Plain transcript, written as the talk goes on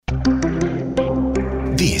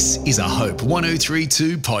This is a Hope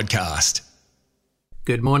 1032 podcast.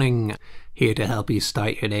 Good morning. Here to help you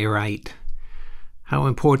start your day right. How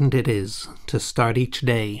important it is to start each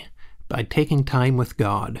day by taking time with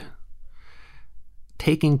God.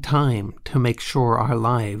 Taking time to make sure our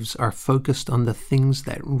lives are focused on the things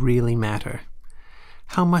that really matter.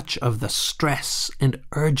 How much of the stress and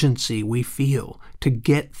urgency we feel to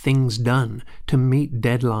get things done, to meet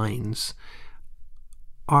deadlines,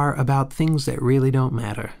 are about things that really don't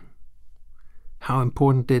matter. How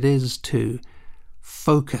important it is to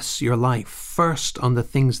focus your life first on the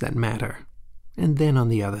things that matter, and then on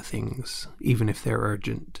the other things, even if they're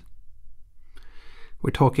urgent.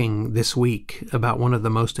 We're talking this week about one of the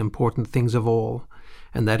most important things of all,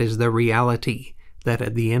 and that is the reality that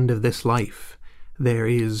at the end of this life, there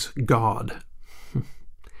is God.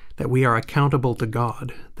 That we are accountable to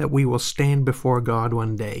God, that we will stand before God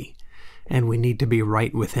one day, and we need to be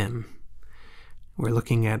right with Him. We're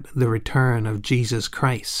looking at the return of Jesus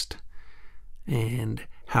Christ and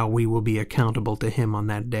how we will be accountable to Him on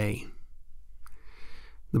that day.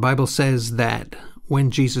 The Bible says that when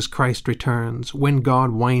Jesus Christ returns, when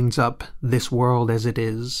God winds up this world as it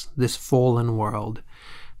is, this fallen world,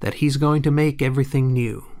 that He's going to make everything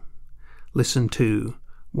new. Listen to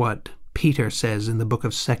what Peter says in the book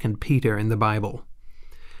of 2 Peter in the Bible.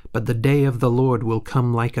 But the day of the Lord will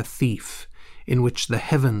come like a thief, in which the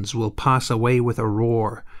heavens will pass away with a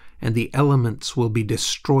roar, and the elements will be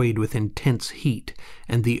destroyed with intense heat,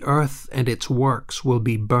 and the earth and its works will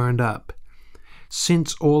be burned up.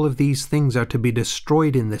 Since all of these things are to be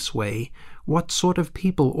destroyed in this way, what sort of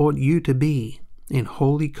people ought you to be in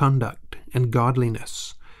holy conduct and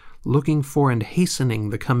godliness, looking for and hastening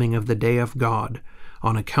the coming of the day of God,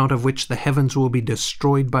 on account of which the heavens will be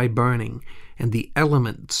destroyed by burning, and the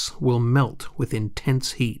elements will melt with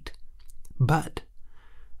intense heat. But,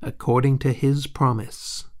 according to His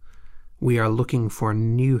promise, we are looking for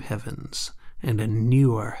new heavens and a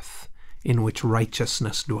new earth in which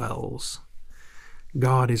righteousness dwells.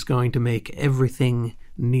 God is going to make everything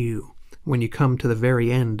new when you come to the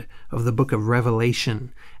very end of the book of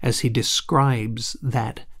Revelation as He describes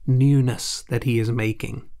that newness that He is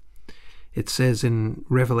making. It says in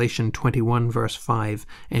Revelation 21 verse 5,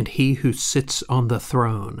 "And He who sits on the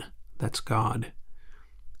throne," that's God,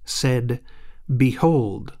 said,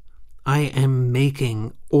 "Behold, I am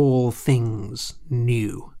making all things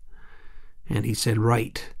new." And He said,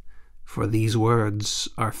 "Write, for these words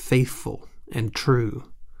are faithful and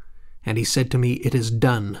true." And He said to me, "It is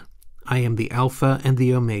done. I am the Alpha and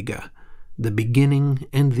the Omega, the beginning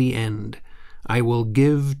and the end. I will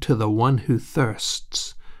give to the one who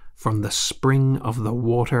thirsts from the spring of the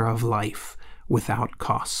water of life without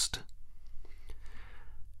cost."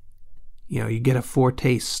 You get a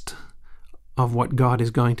foretaste of what God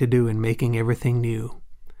is going to do in making everything new.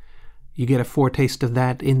 You get a foretaste of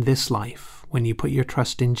that in this life when you put your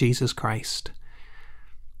trust in Jesus Christ.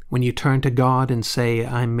 When you turn to God and say,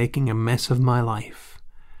 "I'm making a mess of my life.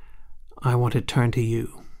 I want to turn to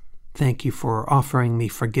You. Thank You for offering me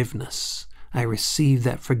forgiveness. I receive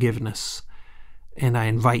that forgiveness, and I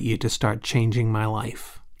invite You to start changing my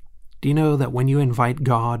life." Do you know that when you invite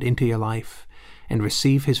God into your life and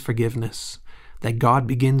receive His forgiveness, that God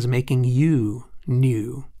begins making you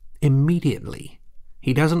new immediately?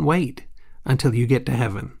 He doesn't wait until you get to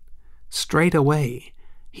heaven. Straight away,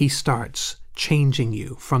 He starts changing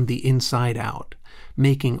you from the inside out,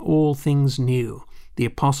 making all things new. The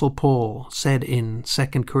Apostle Paul said in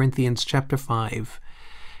 2 Corinthians chapter 5,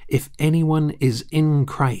 "If anyone is in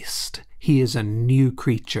Christ, he is a new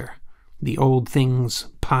creature. The old things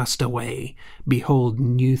passed away. Behold,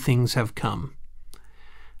 new things have come."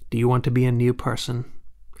 Do you want to be a new person?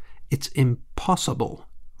 It's impossible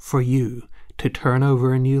for you to turn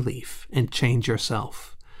over a new leaf and change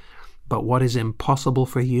yourself. But what is impossible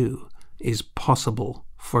for you is possible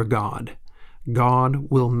for God.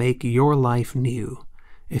 God will make your life new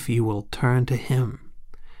if you will turn to Him.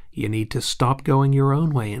 You need to stop going your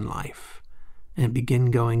own way in life and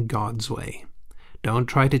begin going God's way. Don't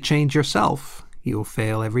try to change yourself. You'll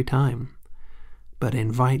fail every time. But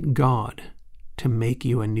invite God to make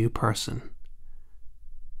you a new person,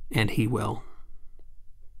 and He will.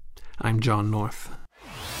 I'm John North.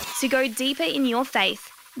 To go deeper in your faith,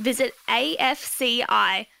 visit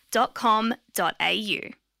afci.com.au.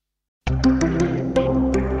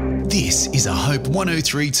 This is a Hope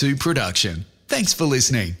 1032 production. Thanks for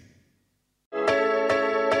listening.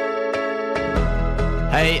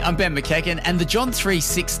 Hey, I'm Ben McKechnie, and the John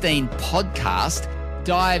 3:16 podcast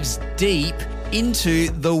dives deep into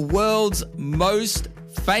the world's most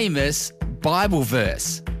famous Bible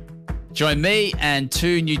verse. Join me and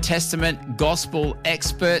two New Testament gospel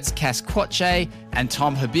experts, Cass Quache and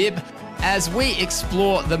Tom Habib, as we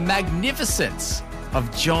explore the magnificence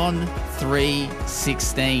of John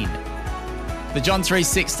 3:16. The John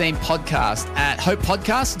 3:16 podcast at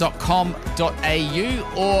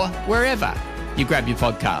hopepodcast.com.au or wherever you grab your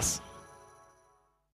podcasts.